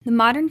The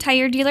Modern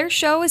Tire Dealer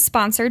Show is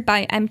sponsored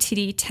by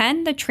MTD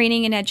 10, the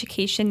Training and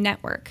Education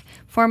Network.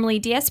 Formerly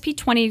DSP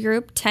 20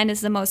 Group, 10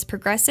 is the most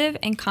progressive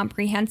and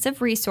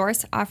comprehensive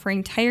resource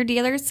offering tire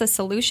dealers the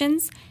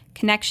solutions,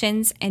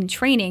 connections, and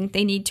training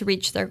they need to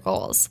reach their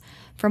goals.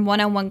 From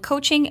one-on-one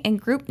coaching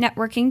and group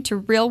networking to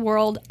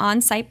real-world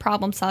on-site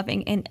problem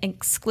solving and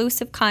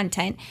exclusive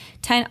content,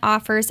 10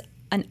 offers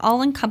an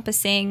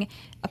all-encompassing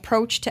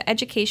approach to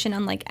education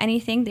unlike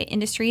anything the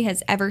industry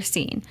has ever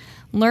seen.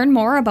 Learn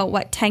more about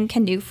what 10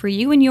 can do for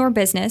you and your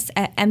business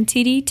at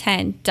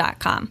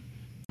mtd10.com.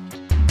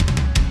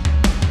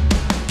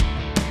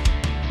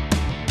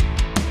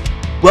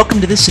 Welcome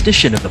to this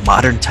edition of the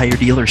Modern Tire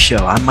Dealer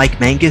Show. I'm Mike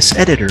Mangus,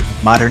 editor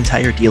of Modern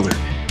Tire Dealer.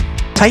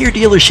 Tire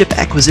dealership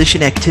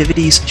acquisition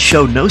activities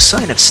show no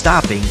sign of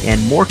stopping,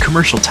 and more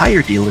commercial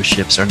tire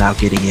dealerships are now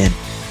getting in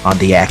on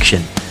the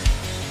action.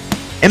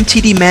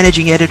 MTD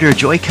Managing Editor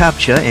Joy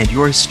Kopcha and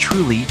yours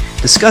truly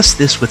discussed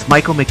this with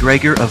Michael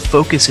McGregor of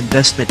Focus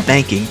Investment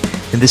Banking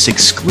in this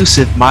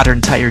exclusive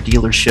Modern Tire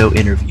Dealer Show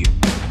interview.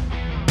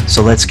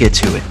 So let's get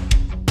to it.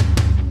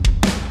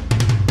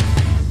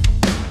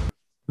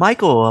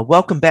 Michael,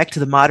 welcome back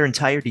to the Modern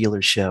Tire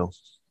Dealer Show.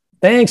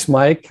 Thanks,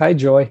 Mike. Hi,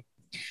 Joy.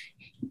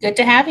 Good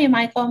to have you,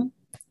 Michael.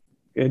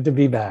 Good to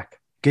be back.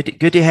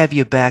 Good to have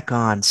you back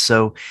on.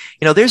 So,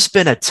 there's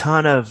been a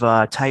ton of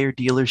tire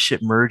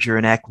dealership merger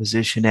and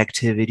acquisition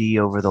activity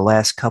over the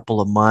last couple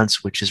of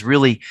months, which is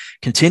really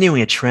continuing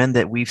a trend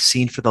that we've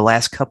seen for the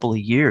last couple of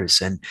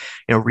years. And,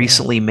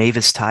 recently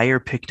Mavis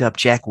Tire picked up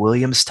Jack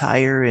Williams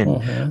Tire,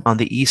 and on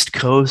the East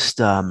Coast,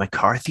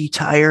 McCarthy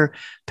Tire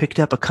picked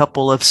up a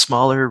couple of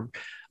smaller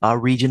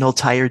regional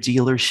tire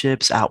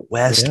dealerships out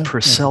west.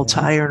 Purcell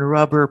Tire and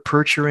Rubber,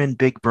 Percheron,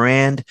 Big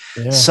Brand,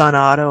 Sun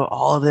Auto,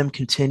 all of them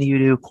continue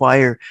to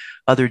acquire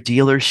other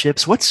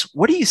dealerships.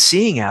 What are you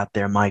seeing out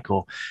there,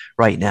 Michael,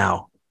 right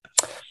now?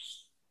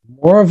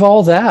 More of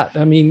all that.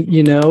 I mean,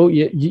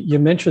 you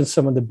mentioned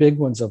some of the big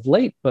ones of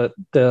late, but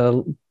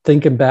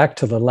thinking back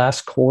to the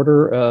last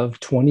quarter of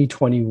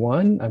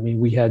 2021, I mean,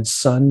 we had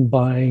Sun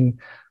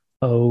buying,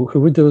 who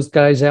were those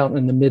guys out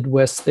in the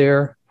Midwest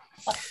there?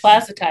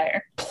 Plaza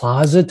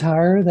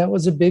Tire, that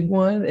was a big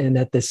one. And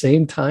at the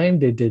same time,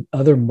 they did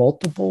other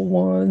multiple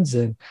ones.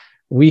 And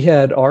we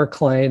had our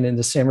client in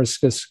the San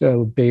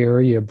Francisco Bay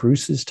Area,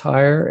 Bruce's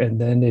Tire,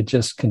 and then it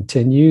just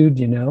continued,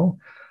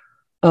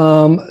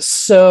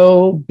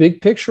 So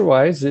big picture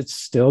wise, it's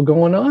still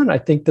going on. I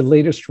think the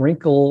latest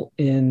wrinkle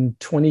in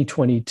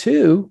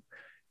 2022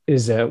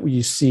 is that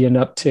you see an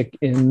uptick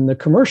in the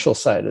commercial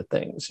side of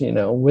things,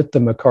 with the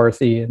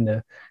McCarthy and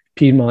the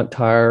Piedmont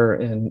Tire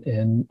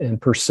and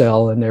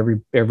Purcell and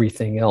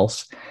everything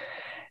else.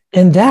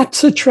 And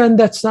that's a trend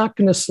that's not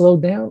going to slow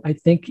down, I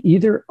think,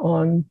 either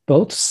on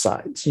both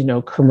sides.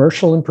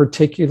 Commercial in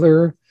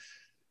particular,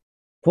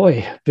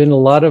 been a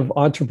lot of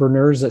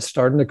entrepreneurs that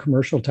started in the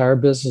commercial tire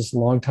business a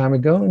long time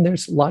ago, and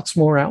there's lots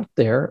more out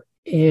there.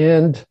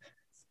 And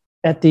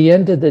at the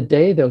end of the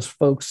day, those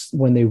folks,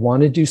 when they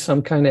want to do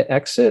some kind of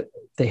exit,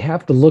 they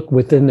have to look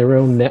within their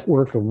own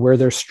network of where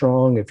they're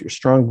strong. If you're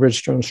strong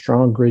Bridgestone,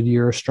 strong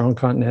Goodyear, strong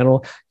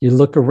Continental, you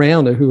look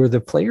around at who are the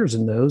players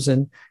in those,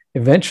 and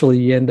eventually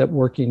you end up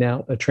working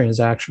out a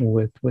transaction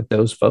with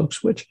those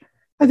folks, which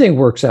I think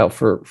works out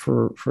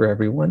for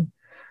everyone.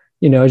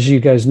 As you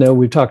guys know,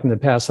 we've talked in the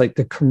past, like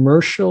the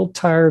commercial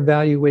tire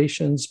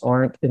valuations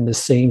aren't in the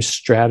same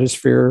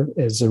stratosphere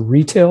as the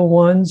retail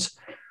ones.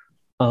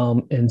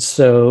 And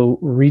so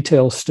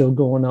retail's still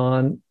going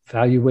on.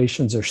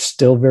 Valuations are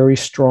still very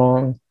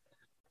strong,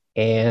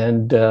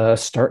 and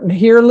starting to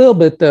hear a little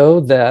bit, though,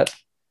 that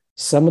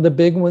some of the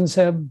big ones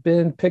have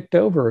been picked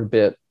over a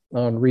bit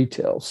on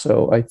retail.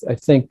 So I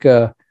think,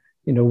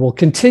 we'll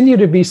continue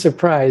to be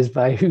surprised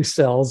by who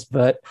sells.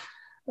 But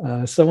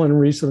someone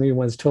recently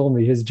once told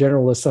me his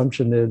general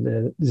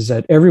assumption is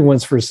that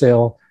everyone's for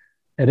sale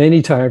at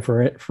any time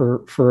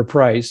for a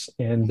price.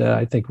 And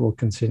I think we'll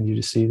continue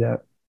to see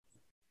that.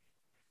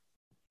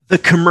 The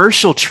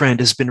commercial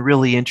trend has been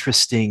really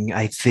interesting,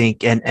 I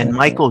think. And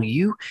Michael,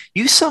 you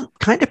some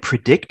kind of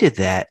predicted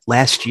that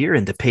last year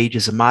in the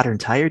pages of Modern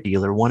Tire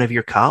Dealer, one of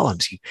your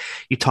columns.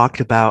 You talked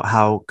about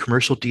how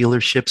commercial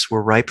dealerships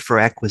were ripe for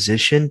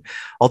acquisition,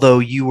 although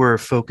you were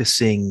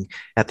focusing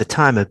at the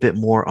time a bit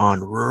more on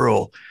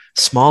rural,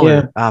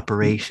 smaller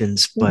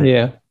operations. But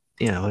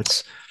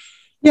it's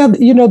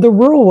the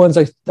rural ones,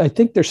 I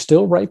think they're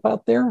still ripe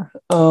out there.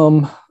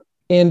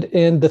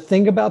 And the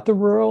thing about the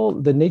rural,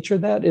 the nature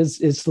of that is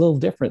a little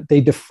different.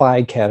 They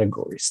defy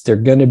categories. They're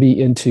going to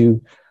be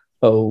into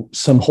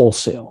some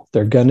wholesale.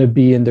 They're going to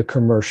be into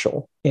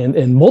commercial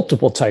and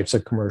multiple types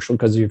of commercial.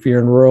 Because if you're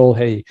in rural,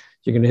 hey,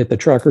 you're going to hit the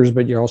truckers,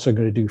 but you're also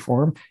going to do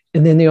farm.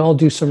 And then they all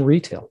do some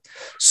retail.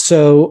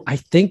 So I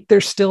think they're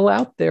still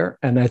out there.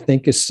 And I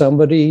think if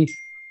somebody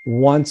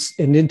wants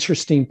an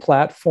interesting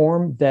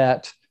platform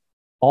that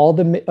all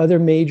the other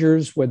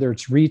majors, whether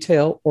it's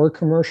retail or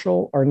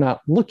commercial, are not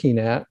looking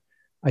at,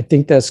 I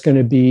think that's going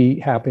to be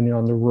happening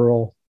on the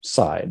rural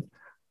side.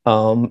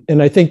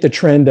 And I think the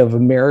trend of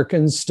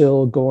Americans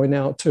still going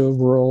out to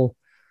rural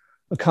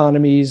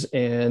economies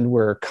and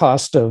where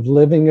cost of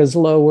living is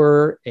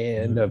lower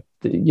and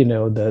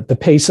the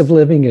pace of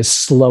living is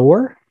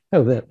slower.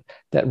 Oh,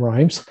 that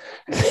rhymes.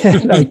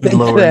 And I think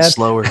lower and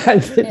slower. I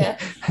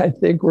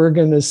think we're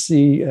going to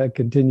see a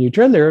continued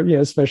trend there,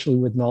 especially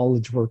with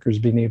knowledge workers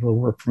being able to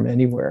work from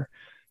anywhere.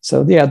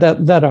 So yeah,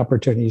 that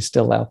opportunity is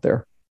still out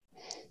there.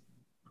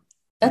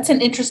 That's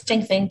an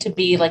interesting thing to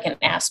be like an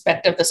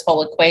aspect of this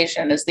whole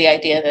equation, is the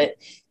idea that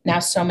now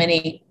so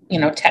many,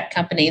 tech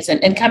companies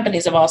and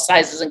companies of all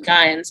sizes and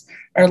kinds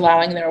are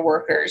allowing their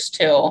workers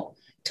to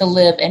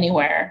live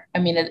anywhere. I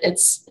mean,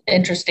 it's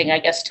interesting, I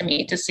guess, to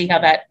me to see how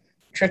that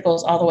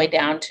trickles all the way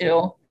down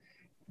to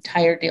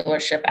tire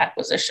dealership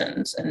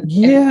acquisitions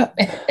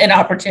and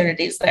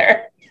opportunities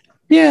there.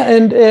 Yeah,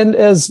 and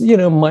as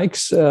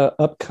Mike's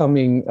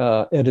upcoming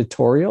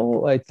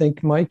editorial, I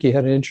think, Mike, you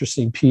had an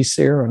interesting piece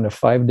there on the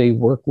 5-day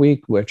work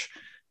week, which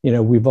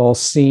we've all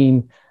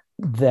seen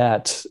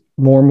that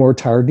more and more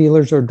tire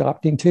dealers are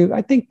adopting too.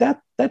 I think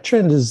that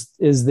trend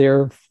is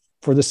there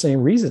for the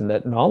same reason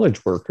that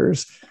knowledge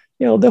workers,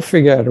 they'll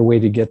figure out a way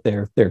to get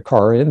their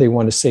car in. They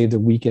want to save the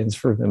weekends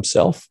for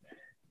themselves.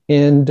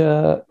 And,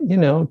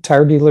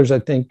 tire dealers, I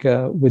think,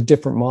 with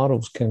different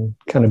models can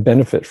kind of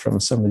benefit from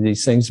some of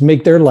these things,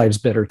 make their lives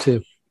better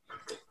too.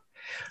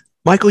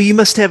 Michael, you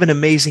must have an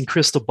amazing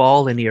crystal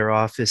ball in your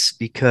office,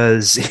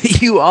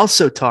 because you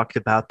also talked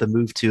about the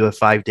move to a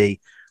 5-day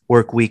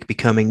work week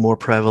becoming more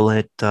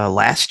prevalent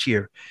last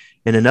year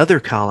in another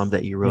column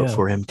that you wrote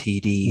for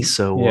MTD.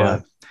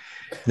 So,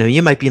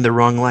 you might be in the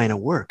wrong line of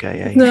work.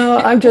 No,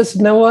 I'm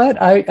just,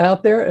 I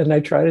out there and I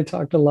try to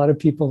talk to a lot of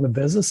people in the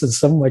business, and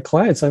some of my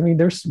clients, I mean,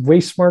 they're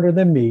way smarter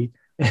than me.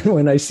 And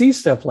when I see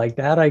stuff like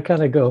that, I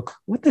kind of go,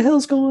 what the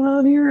hell's going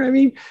on here? I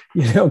mean,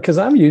 because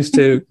I'm used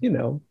to,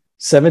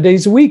 7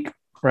 days a week,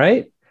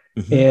 right?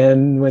 Mm-hmm.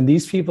 And when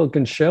these people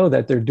can show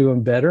that they're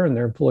doing better and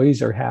their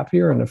employees are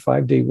happier on a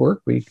 5-day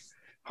work week,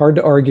 hard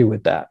to argue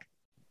with that.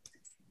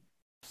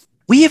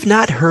 We have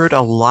not heard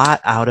a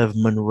lot out of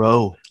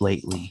Monroe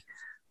lately,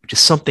 which is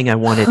something I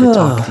wanted to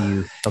talk to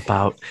you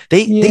about.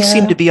 They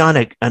seem to be on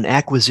an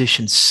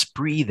acquisition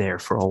spree there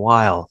for a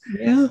while.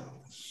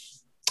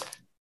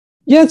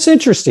 Yeah, it's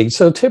interesting.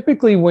 So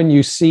typically when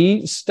you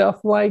see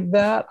stuff like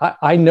that,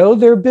 I know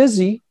they're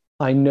busy.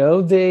 I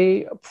know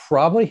they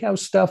probably have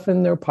stuff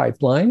in their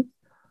pipeline,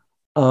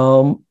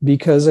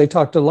 because I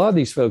talked to a lot of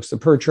these folks, the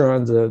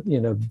Percherons,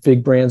 the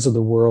big brands of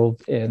the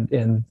world, and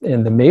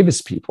the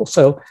Mavis people.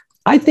 So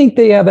I think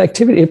they have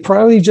activity. It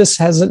probably just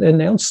hasn't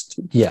announced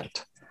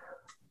yet.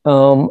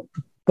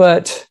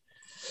 But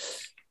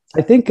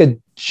I think I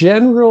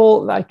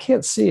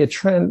can't see a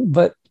trend,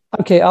 but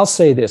okay, I'll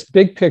say this,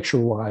 big picture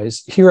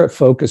wise, here at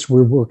Focus,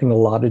 we're working a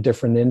lot of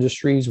different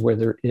industries,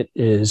 whether it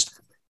is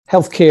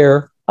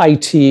healthcare,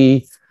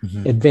 IT,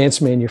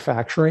 advanced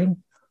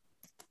manufacturing.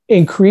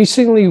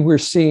 Increasingly, we're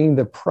seeing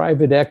the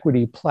private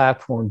equity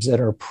platforms that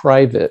are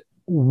private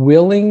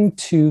willing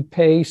to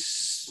pay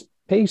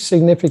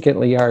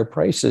significantly higher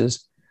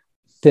prices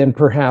than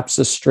perhaps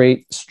the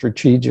straight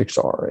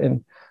strategics are.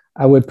 And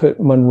I would put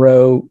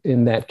Monroe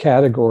in that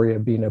category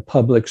of being a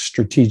public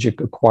strategic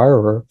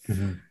acquirer.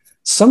 Mm-hmm.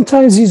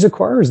 Sometimes these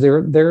acquirers,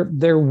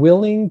 they're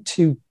willing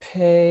to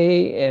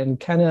pay and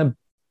kind of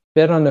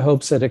bet on the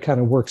hopes that it kind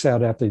of works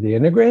out after they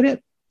integrate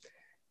it.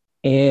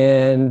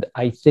 And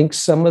I think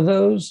some of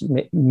those,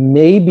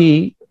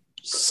 maybe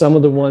some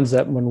of the ones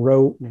that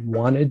Monroe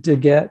wanted to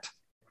get,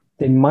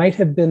 they might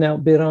have been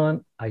outbid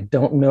on. I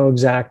don't know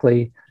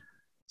exactly.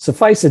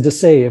 Suffice it to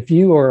say, if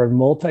you are a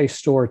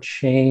multi-store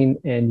chain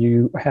and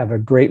you have a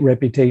great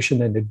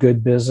reputation and a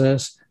good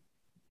business,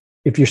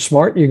 if you're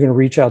smart, you're going to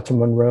reach out to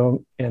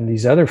Monroe and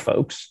these other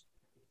folks,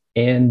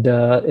 and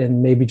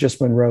maybe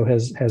just Monroe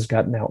has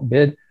gotten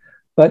outbid.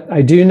 But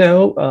I do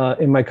know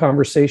in my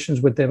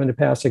conversations with them in the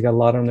past, they got a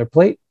lot on their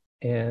plate,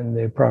 and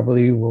they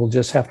probably will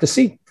just have to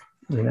see.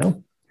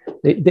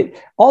 They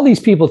all these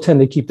people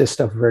tend to keep this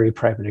stuff very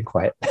private and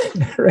quiet.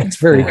 Right? It's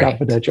very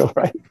confidential,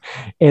 right?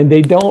 And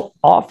they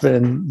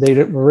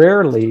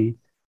rarely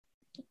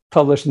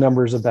publish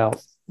numbers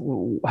about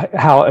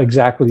how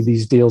exactly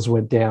these deals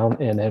went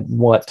down and at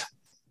what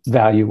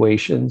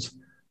valuations.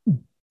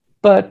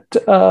 But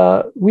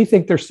we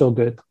think they're still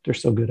good. They're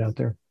still good out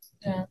there.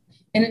 Yeah.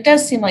 And it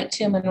does seem like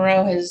too,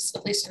 Monroe has,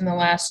 at least in the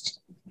last,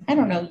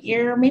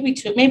 year, maybe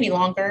two, maybe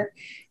longer,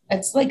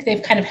 it's like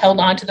they've kind of held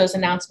on to those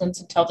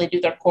announcements until they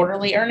do their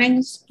quarterly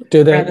earnings.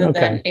 Do they?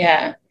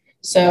 Okay.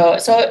 So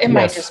it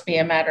might just be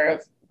a matter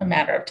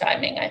of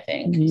timing, I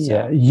think.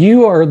 Yeah. So.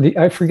 You are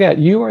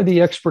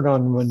the expert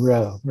on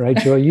Monroe, right,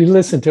 Joy? You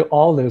listen to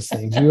all those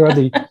things. You are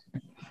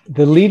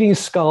the leading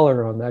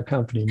scholar on that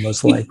company,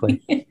 most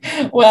likely.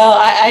 Well,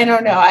 I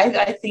don't know.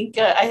 I think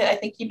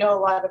you know a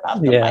lot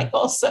about them,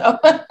 Michael. So,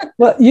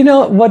 well,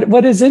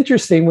 what is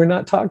interesting, we're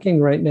not talking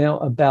right now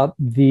about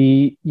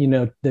the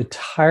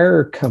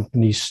tire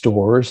company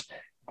stores,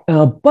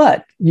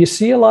 but you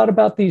see a lot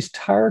about these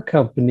tire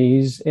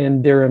companies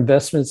and their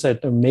investments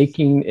that they're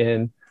making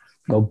in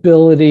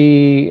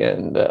mobility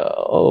and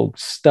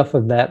stuff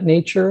of that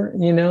nature.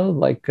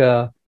 Like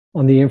on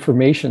the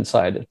information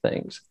side of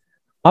things.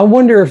 I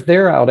wonder if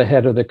they're out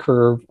ahead of the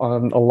curve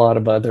on a lot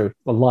of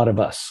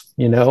us,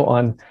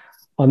 on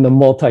the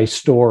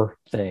multi-store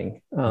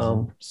thing.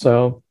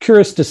 So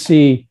curious to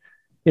see.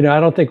 I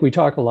don't think we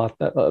talk a lot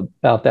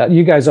about that.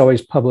 You guys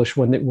always publish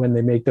when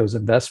they make those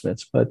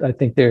investments, but I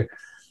think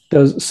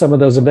some of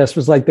those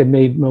investments, like they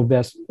made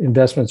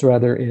investments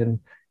rather in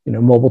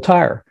Mobile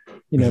Tire.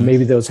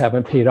 Maybe those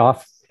haven't paid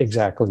off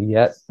exactly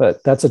yet,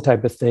 but that's the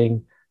type of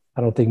thing.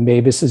 I don't think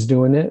Mavis is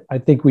doing it. I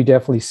think we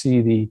definitely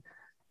see the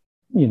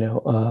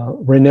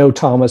Renault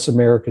Thomas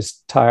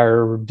America's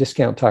Tire,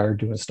 Discount Tire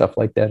doing stuff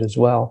like that as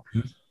well.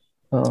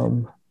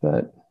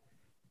 But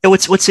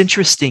what's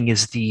interesting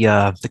is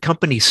the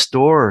company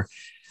store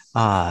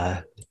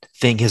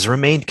thing has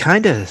remained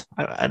kind of,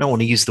 I don't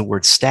want to use the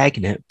word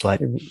stagnant,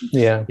 but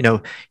yeah,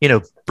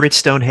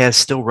 Bridgestone has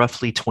still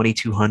roughly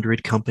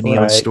 2,200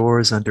 company-owned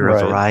stores under a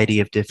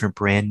variety of different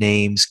brand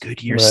names.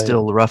 Goodyear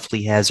still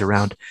roughly has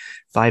around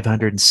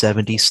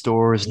 570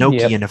 stores.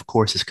 Nokian, of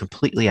course, is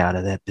completely out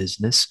of that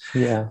business.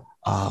 Yeah.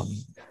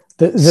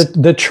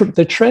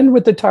 The trend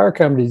with the tire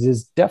companies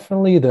is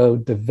definitely the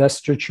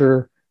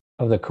divestiture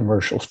of the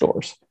commercial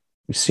stores.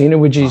 We've seen it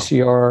with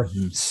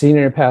GCR, seen it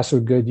in the past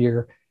with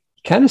Goodyear.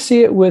 Kind of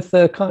see it with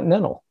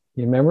Continental.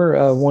 You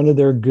remember one of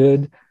their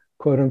good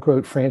quote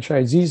unquote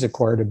franchisees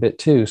acquired a bit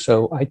too.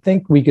 So I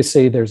think we could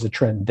say there's a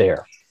trend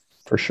there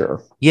for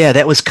sure. Yeah,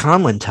 that was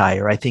Conlon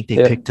Tire. I think they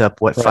picked up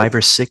 5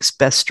 or 6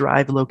 Best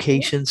Drive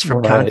locations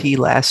from Conti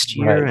last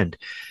year.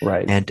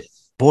 And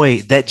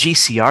boy, that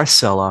GCR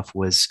sell-off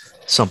was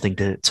something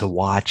to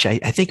watch. I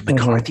think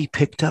McCarthy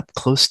picked up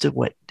close to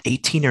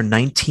 18 or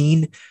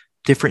 19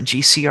 different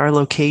GCR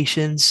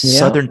locations.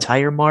 Southern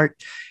Tire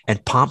Mart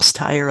and Pomps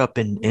Tire up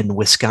in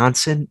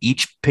Wisconsin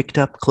each picked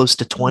up close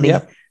to 20.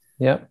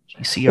 Yep.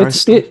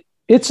 GCR.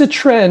 It's a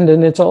trend,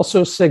 and it's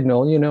also a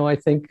signal. I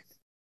think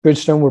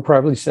Bridgestone will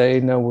probably say,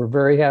 no, we're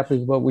very happy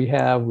with what we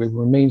have. We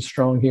remain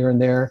strong here and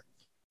there.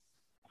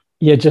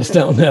 You just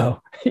don't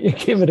know. You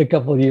give it a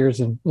couple of years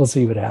and we'll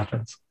see what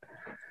happens.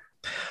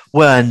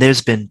 Well, and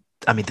there's been,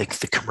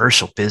 the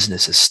commercial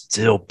business is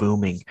still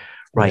booming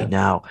right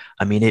now.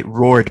 It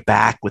roared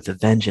back with a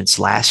vengeance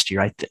last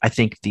year. I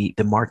think the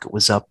market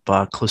was up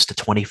close to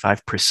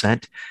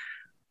 25%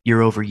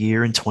 year over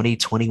year in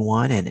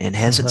 2021 and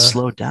hasn't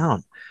slowed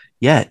down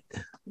yet.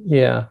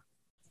 Yeah.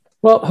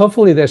 Well,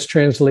 hopefully that's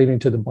translating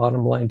to the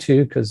bottom line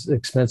too, because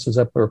expenses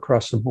up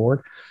across the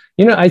board.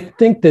 I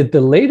think that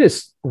the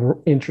latest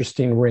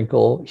interesting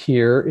wrinkle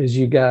here is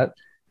you got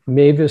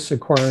Mavis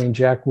acquiring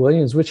Jack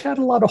Williams, which had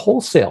a lot of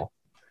wholesale.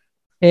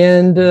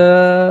 And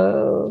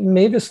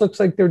Mavis looks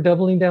like they're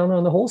doubling down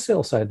on the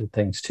wholesale side of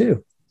things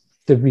too,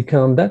 to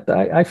become that.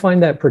 I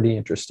find that pretty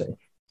interesting.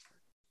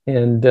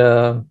 And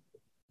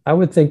I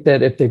would think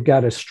that if they've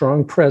got a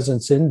strong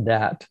presence in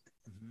that,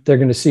 they're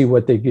going to see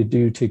what they could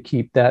do to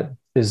keep that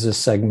business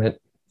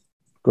segment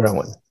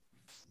growing.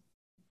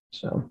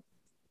 So,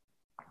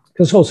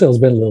 because wholesale has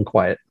been a little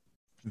quiet,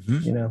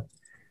 Yeah,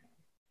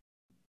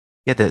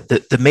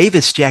 the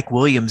Mavis Jack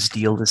Williams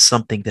deal is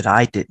something that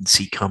I didn't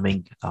see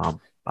coming.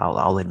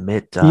 I'll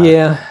admit.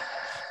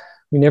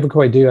 We never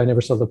quite do. I never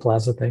saw the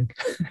Plaza thing,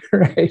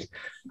 right?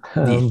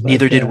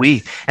 Neither did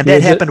we. And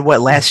that happened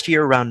last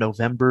year around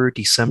November,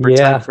 December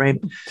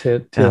timeframe.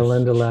 Tail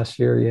end of last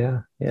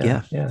year.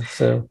 Yeah.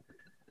 So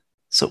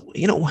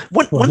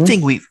one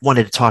thing we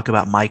wanted to talk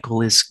about,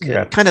 Michael, is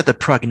kind of the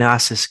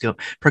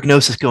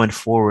prognosis going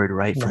forward,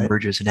 right, for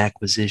mergers and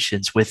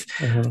acquisitions, with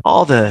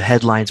all the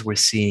headlines we're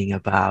seeing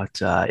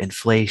about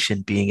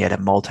inflation being at a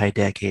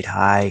multi-decade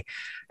high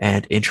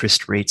and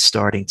interest rates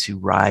starting to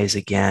rise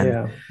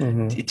again.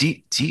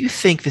 Do you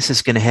think this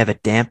is going to have a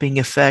damping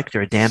effect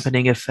or a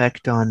dampening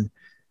effect on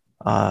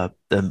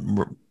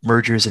the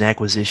mergers and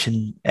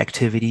acquisition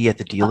activity at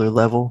the dealer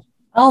level?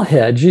 I'll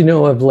hedge.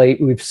 Of late,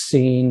 we've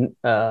seen,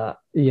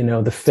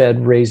 the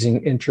Fed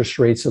raising interest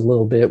rates a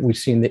little bit. We've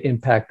seen the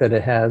impact that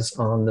it has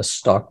on the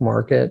stock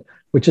market,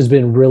 which has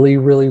been really,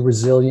 really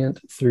resilient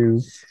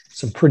through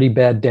some pretty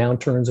bad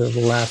downturns over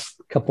the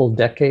last couple of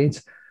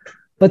decades.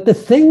 But the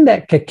thing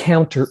that could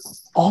counter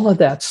all of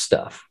that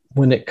stuff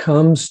when it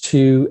comes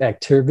to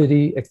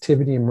activity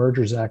in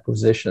mergers,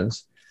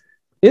 acquisitions,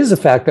 is the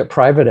fact that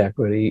private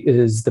equity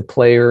is the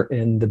player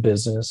in the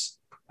business.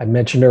 I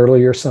mentioned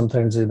earlier,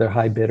 sometimes they're the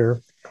high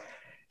bidder.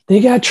 They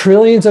got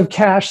trillions of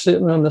cash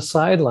sitting on the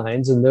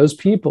sidelines, and those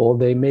people,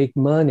 they make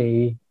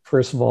money,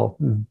 first of all,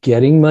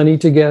 getting money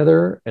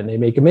together, and they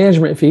make a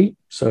management fee.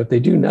 So if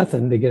they do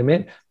nothing, they get a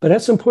man. But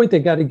at some point, they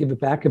got to give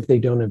it back if they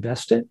don't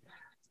invest it.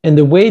 And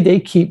the way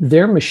they keep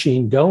their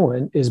machine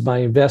going is by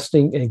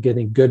investing and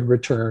getting good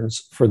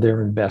returns for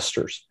their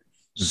investors.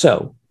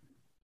 So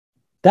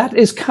that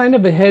is kind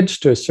of a hedge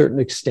to a certain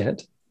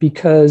extent,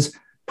 because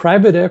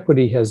private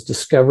equity has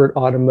discovered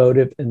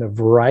automotive in a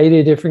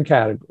variety of different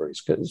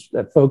categories, because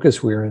that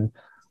focus, we're in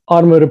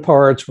automotive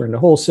parts, we're into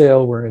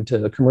wholesale, we're into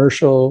the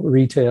commercial,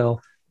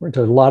 retail, we're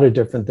into a lot of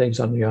different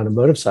things on the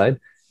automotive side.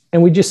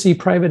 And we just see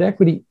private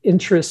equity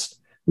interest,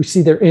 we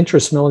see their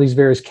interest in all these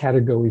various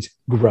categories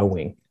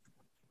growing.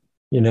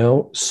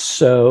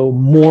 so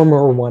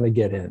more want to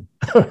get in,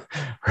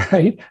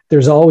 right?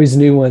 There's always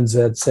new ones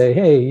that say,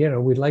 hey,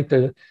 we'd like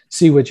to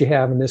see what you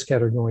have in this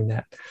category, going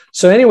that.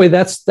 So anyway,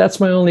 that's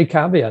my only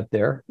caveat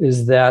there,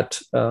 is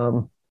that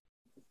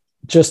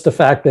just the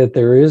fact that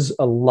there is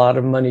a lot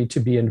of money to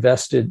be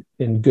invested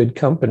in good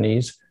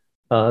companies,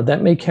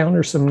 that may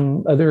counter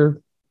some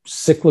other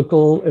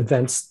cyclical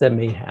events that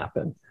may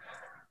happen.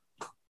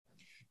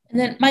 And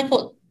then,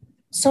 Michael,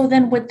 so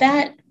then would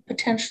that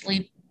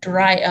potentially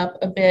dry up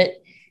a bit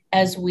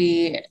as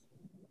we,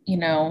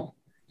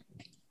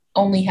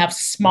 only have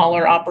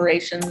smaller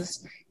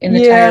operations in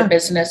the tire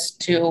business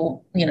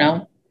to,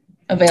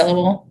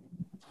 available?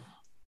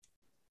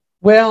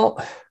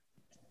 Well,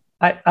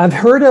 I've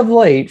heard of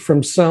late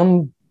from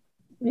some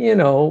of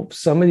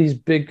these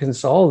big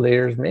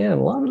consolidators, man,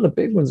 a lot of the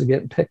big ones are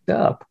getting picked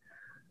up.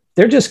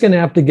 They're just going to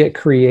have to get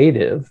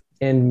creative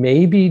and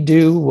maybe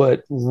do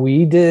what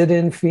we did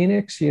in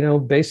Phoenix.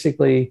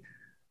 Basically,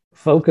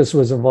 Focus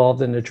was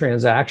involved in the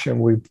transaction.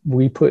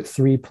 We put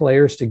 3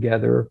 players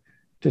together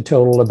to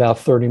total about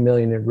 30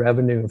 million in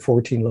revenue in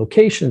 14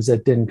 locations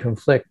that didn't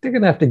conflict. They're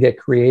going to have to get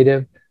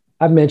creative.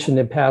 I've mentioned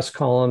in past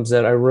columns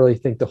that I really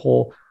think the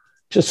whole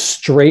just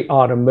straight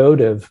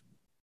automotive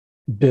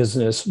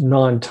business,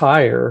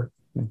 non-tire,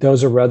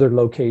 those are other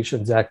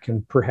locations that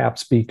can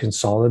perhaps be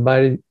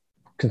consolidated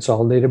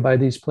by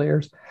these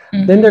players.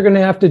 Mm-hmm. Then they're going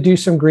to have to do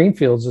some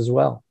greenfields as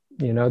well.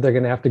 They're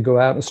going to have to go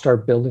out and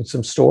start building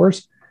some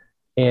stores.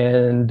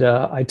 And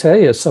I tell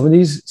you, some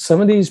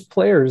of these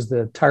players,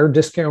 the tire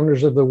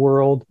discounters of the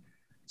world,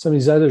 some of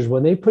these others,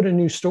 when they put a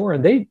new store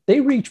in,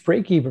 they reach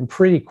break even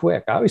pretty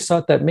quick. I always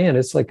thought that, man,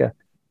 it's like a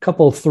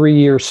couple of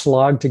 3-year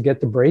slog to get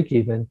the break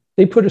even.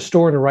 They put a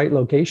store in the right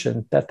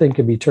location, that thing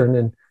could be turned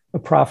in a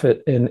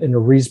profit in a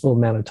reasonable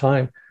amount of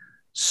time.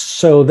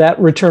 So that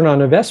return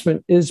on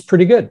investment is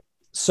pretty good.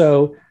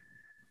 So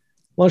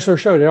long story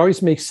short, it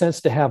always makes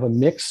sense to have a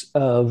mix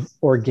of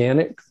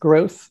organic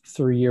growth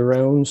through your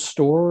own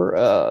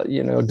store,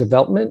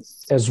 development,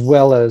 as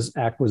well as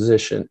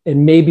acquisition.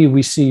 And maybe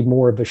we see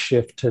more of a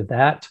shift to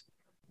that.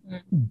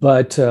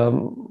 But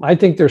I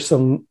think there's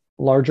some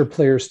larger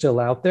players still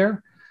out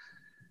there.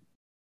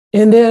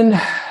 And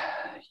then,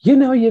 you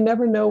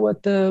never know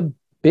what the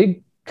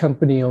big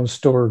company-owned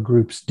store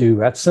groups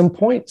do. At some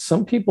point,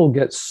 some people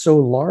get so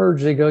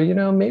large, they go,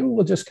 maybe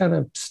we'll just kind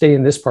of stay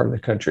in this part of the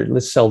country.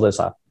 Let's sell this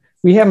off.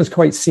 We haven't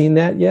quite seen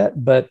that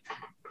yet, but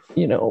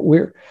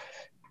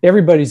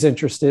everybody's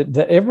interested.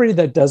 Everybody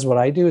that does what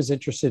I do is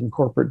interested in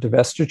corporate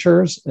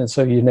divestitures, and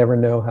so you never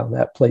know how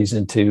that plays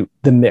into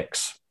the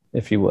mix,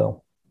 if you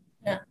will.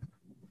 Yeah.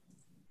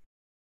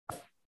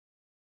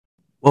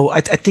 Well,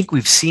 I think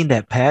we've seen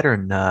that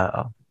pattern,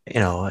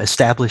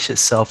 establish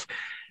itself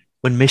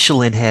when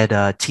Michelin had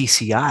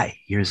TCI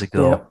years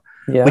ago.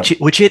 Yeah.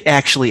 Which it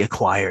actually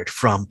acquired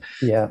from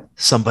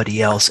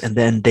somebody else. And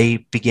then they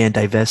began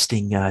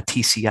divesting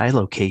TCI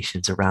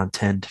locations around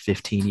 10 to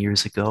 15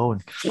 years ago.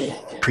 And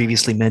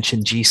previously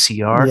mentioned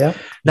GCR.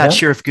 Not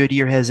sure if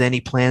Goodyear has any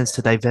plans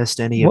to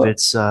divest any of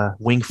its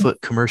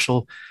Wingfoot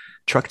commercial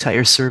truck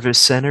tire service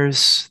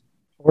centers.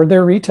 Or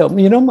their retail.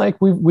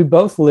 Mike, we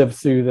both lived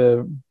through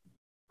the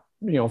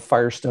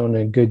Firestone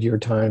and Goodyear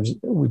times.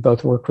 We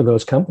both worked for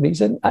those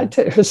companies. And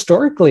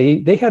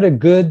historically, they had a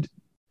good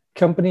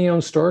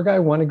company-owned store guy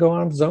want to go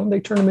on his own, they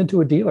turn him into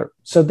a dealer.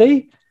 So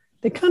they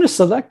kind of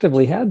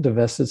selectively had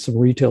divested some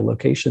retail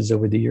locations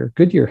over the year.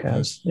 Goodyear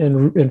has,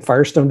 and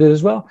Firestone did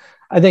as well.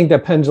 I think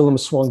that pendulum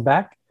swung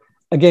back.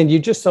 Again, you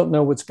just don't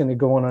know what's going to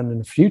go on in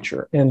the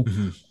future. And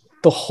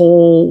the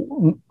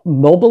whole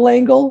mobile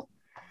angle,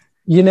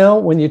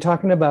 when you're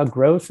talking about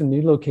growth and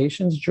new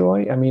locations,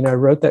 Joy, I mean, I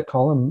wrote that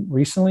column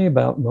recently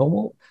about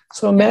mobile.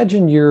 So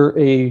imagine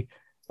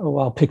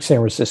I'll pick San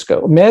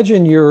Francisco.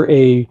 Imagine you're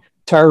a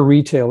tire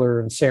retailer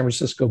in San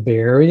Francisco Bay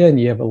Area, and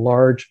you have a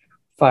large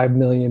 5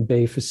 million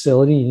bay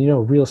facility.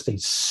 Real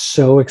estate's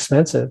so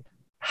expensive.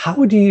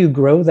 How do you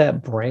grow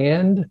that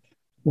brand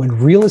when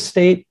real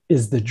estate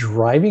is the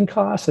driving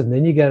cost and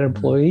then you got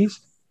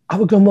employees? I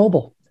would go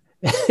mobile.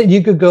 And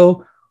you could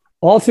go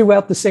all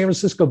throughout the San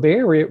Francisco Bay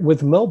Area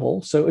with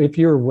mobile. So if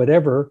you're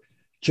whatever,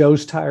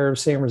 Joe's Tire of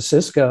San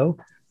Francisco,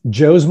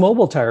 Joe's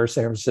Mobile Tire of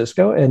San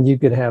Francisco, and you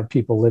could have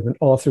people living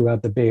all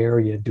throughout the Bay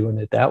Area doing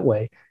it that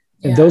way.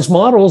 And those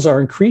models are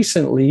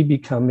increasingly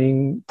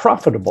becoming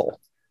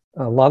profitable.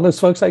 A lot of those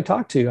folks I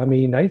talk to, I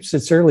mean, I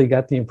sincerely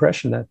got the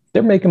impression that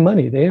they're making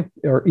money. They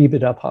are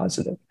EBITDA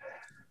positive.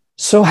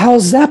 So how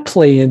does that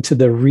play into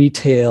the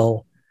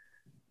retail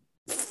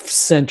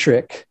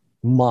centric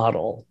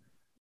model?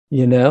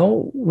 We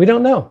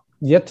don't know,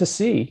 yet to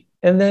see.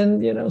 And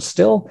then,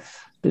 still,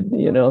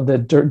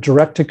 the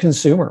direct to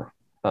consumer,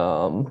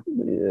 the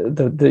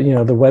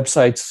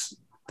websites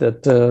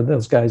that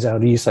those guys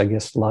out east, I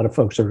guess a lot of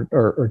folks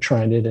are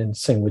trying it, and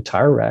same with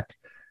Tire Rack.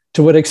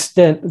 To what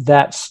extent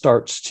that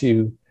starts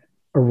to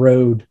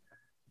erode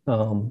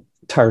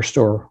tire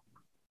store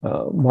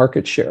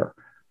market share.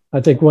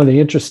 I think one of the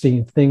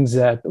interesting things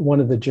that one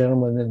of the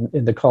gentlemen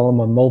in the column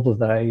on mobile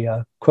that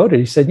I quoted,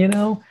 he said,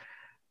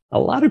 a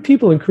lot of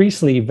people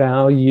increasingly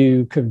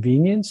value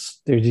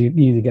convenience. There's you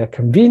either got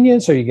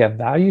convenience or you got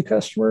value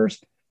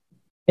customers.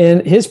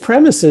 And his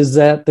premise is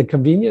that the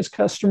convenience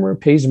customer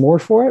pays more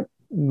for it,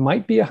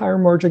 might be a higher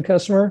margin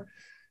customer.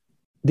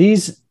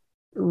 These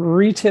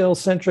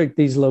retail-centric,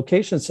 these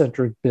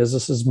location-centric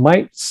businesses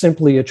might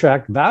simply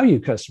attract value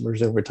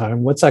customers over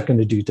time. What's that going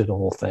to do to the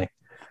whole thing?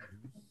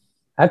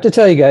 I have to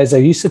tell you guys, I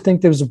used to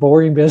think there was a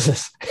boring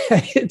business.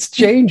 It's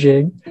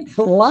changing.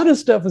 A lot of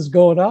stuff is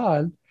going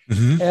on,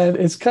 and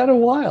it's kind of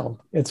wild.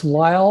 It's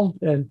wild,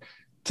 and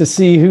to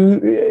see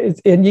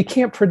and you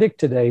can't predict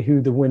today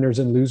who the winners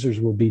and losers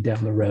will be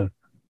down the road.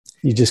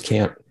 You just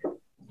can't.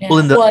 Yeah.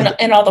 Well,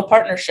 and all the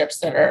partnerships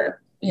that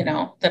are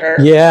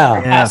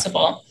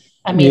possible.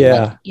 I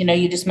mean,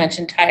 you just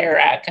mentioned Tire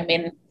Rack. I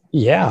mean,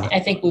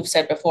 I think we've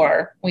said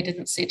before, we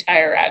didn't see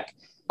Tire Rack.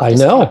 I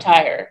know.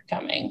 Tire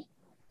coming.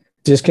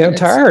 Discount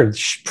Tire,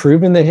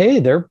 proving that, hey,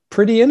 they're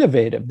pretty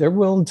innovative. They're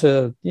willing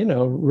to,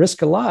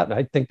 risk a lot.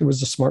 I think it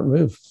was a smart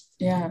move.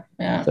 Yeah.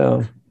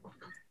 So,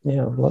 a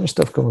lot of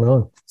stuff going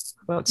on.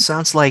 Well, it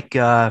sounds like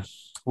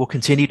we'll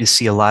continue to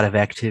see a lot of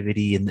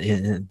activity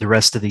in the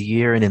rest of the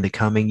year and in the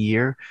coming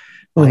year,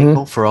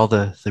 Michael, for all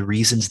the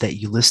reasons that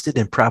you listed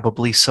and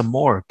probably some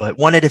more. But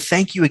wanted to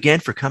thank you again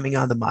for coming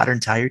on the Modern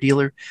Tire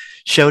Dealer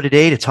show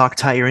today to talk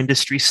tire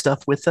industry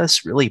stuff with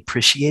us. Really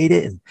appreciate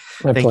it. And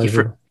My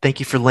pleasure. Thank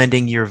you for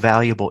lending your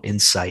valuable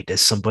insight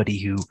as somebody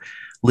who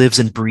lives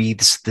and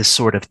breathes this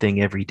sort of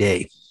thing every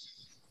day.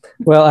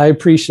 Well, I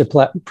appreciate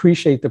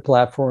the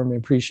platform. I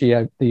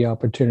appreciate the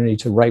opportunity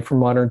to write for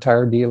Modern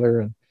Tire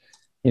Dealer. And,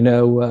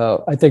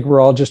 I think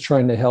we're all just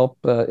trying to help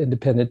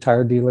independent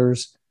tire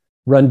dealers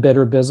run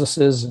better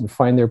businesses and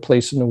find their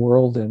place in the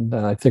world. And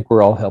I think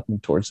we're all helping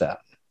towards that.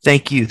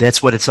 Thank you.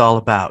 That's what it's all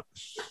about.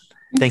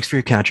 Thanks for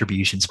your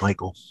contributions,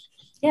 Michael.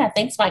 Yeah.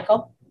 Thanks,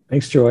 Michael.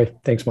 Thanks, Joy.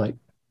 Thanks, Mike.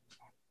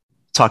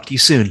 Talk to you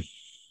soon.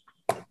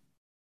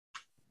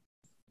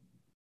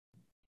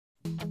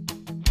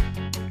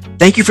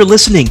 Thank you for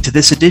listening to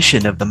this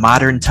edition of the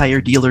Modern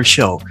Tire Dealer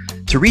Show.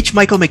 To reach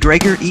Michael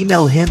McGregor,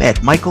 email him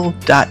at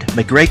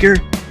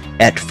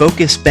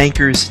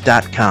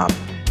michael.mcgregor@focusbankers.com.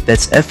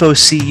 That's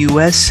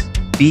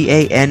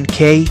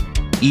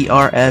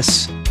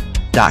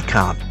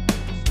FOCUSBANKERS.com.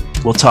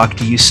 We'll talk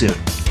to you soon.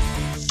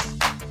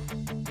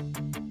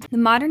 The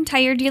Modern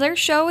Tire Dealer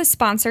Show is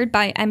sponsored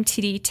by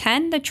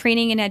MTD10, the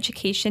Training and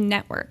Education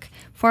Network.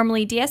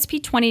 Formerly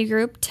DSP20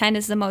 Group, 10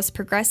 is the most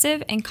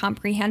progressive and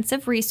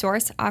comprehensive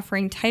resource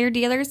offering tire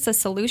dealers the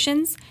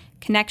solutions,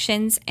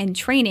 connections, and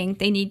training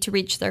they need to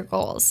reach their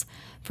goals.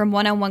 From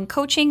one-on-one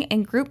coaching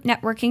and group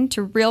networking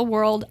to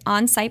real-world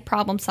on-site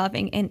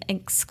problem-solving and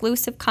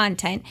exclusive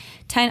content,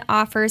 10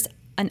 offers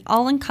an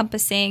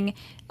all-encompassing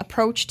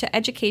approach to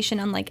education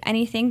unlike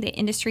anything the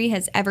industry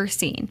has ever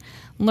seen.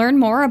 Learn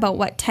more about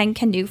what 10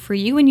 can do for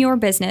you and your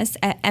business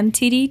at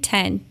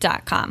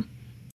mtd10.com.